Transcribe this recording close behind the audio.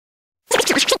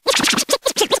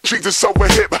Jesus over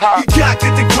hip hop. He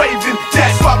conquered the craving,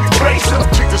 that's why we praise him.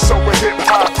 Jesus over hip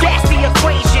hop. That's the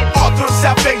equation. Author of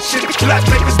salvation, blood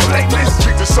makers blameless.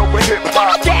 Jesus over hip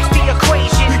hop. That's the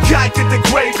equation. He conquered the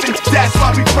craving, that's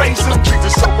why we praise him.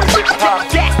 Jesus over hip hop.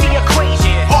 That's the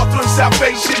equation. Author of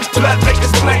salvation, blood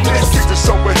makers blameless. Jesus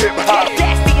over hip hop.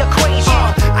 That's the equation.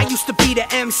 I used to be the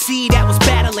MC that was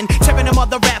battling, tearing them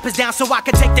other rappers down so I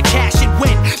could take the cash and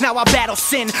win. Now I battle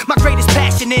sin. My greatest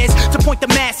passion is to point the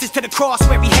masses to the cross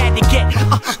where he had to get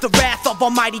the wrath of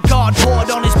Almighty God poured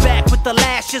on his back with the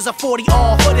lashes of 40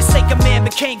 all. For the sake of man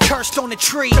became cursed on a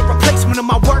tree, a replacement of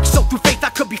my work, so through faith I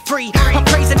could be free. I'm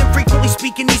praising and frequently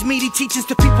speaking these meaty teachings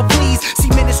to people, please. See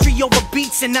ministry over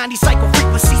beats and 90 cycle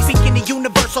frequencies, speaking the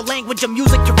universal language of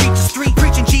music to reach the street.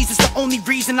 Preaching Jesus, the only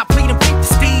reason I plead and beat the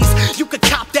steez. You could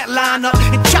cop that line up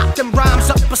and chop them rhymes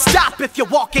up, but stop if your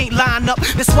walk ain't line up.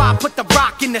 That's why I put the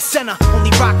rock in the center,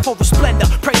 only rock for a splendor.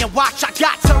 Pray and watch, I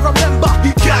got to remember.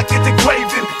 He conquered the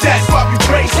craving, that's why we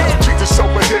praise him. Jesus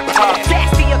over hip hop.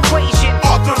 That's the equation.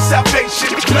 Author of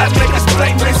salvation, blood makers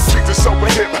blameless. Jesus over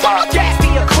hip hop. That's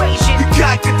the equation. He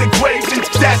conquered the craving,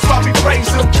 that's why we praise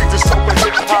him. Jesus over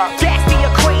hip hop. That's the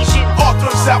equation. Author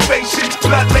of salvation,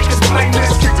 blood makers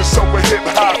blameless. Jesus over hip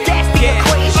hop. That's the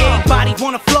equation. Everybody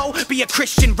wanna flow, be a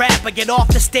Christian rapper. Get off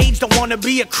the stage, don't wanna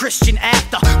be a Christian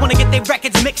after. Wanna get their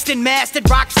records mixed and mastered.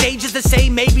 Rock stages the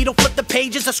same, maybe they'll flip the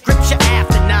pages of scripture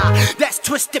after. Nah, that's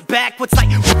twisted backwards like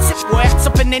what's it worth?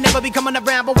 Something they never be coming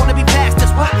around but wanna be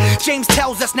pastors. What? James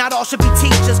tells us not all should be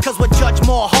teachers, cause we're judged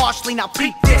more harshly. Now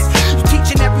peep this, you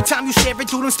teaching every time you share it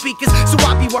through them speakers. So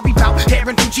I be worried about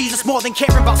hearing from Jesus more than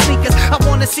caring about sneakers. I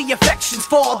wanna see affections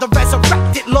for the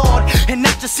resurrected Lord, and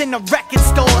not just in the record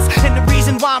stores. And the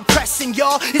reason why I'm pressing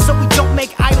y'all is so we don't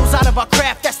make idols out of our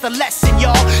craft. That's the lesson,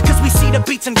 y'all, cause we see the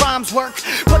beats and rhymes work,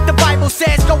 but the Bible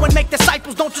says go and make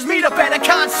disciples, don't just meet up at a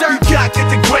concert. He conquered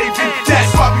the craving,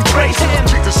 that's why we praise him.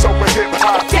 Jesus over hip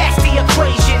hop. That's the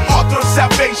equation. Author of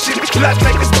salvation, blood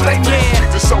makers blameless.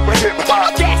 Jesus over hip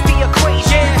hop. That's the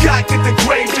equation. He conquered the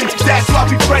craving, that's why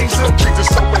we praise him.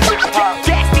 Jesus over hip hop.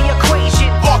 That's the equation.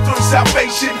 Author of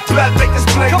salvation, blood makers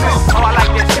blameless. Oh, I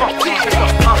like this song.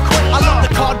 I love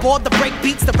the cardboard, the break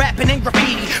beats, the rapping and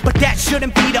graffiti, but that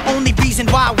shouldn't be the only reason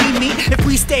why we meet. If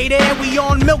we stay there, we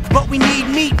on milk, but we need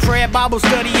meat. Prayer, Bible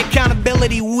study,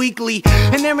 accountability weekly.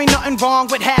 And there ain't nothing wrong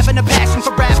with having a passion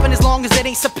for rapping, as long as it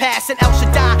ain't surpassing El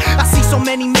Shaddai. I see so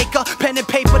many make a pen and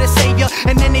paper to savior,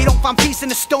 and then they don't find peace in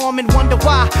the storm and wonder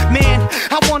why. Man,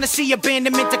 I wanna see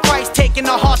abandonment to Christ, taking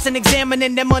our hearts and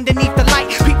examining them underneath the light,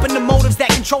 peeping the motives that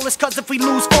control us, cause if we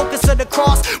lose focus of the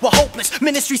cross, we're hopeless.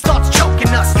 Ministry starts choking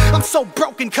us. I'm so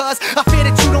broken cause I fear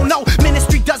that you don't know,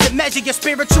 ministry doesn't measure your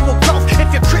spiritual growth.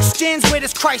 If you're Christians, where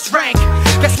does Christ rank?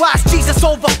 That's why it's Jesus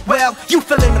over, well, you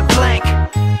fill in the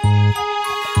blank.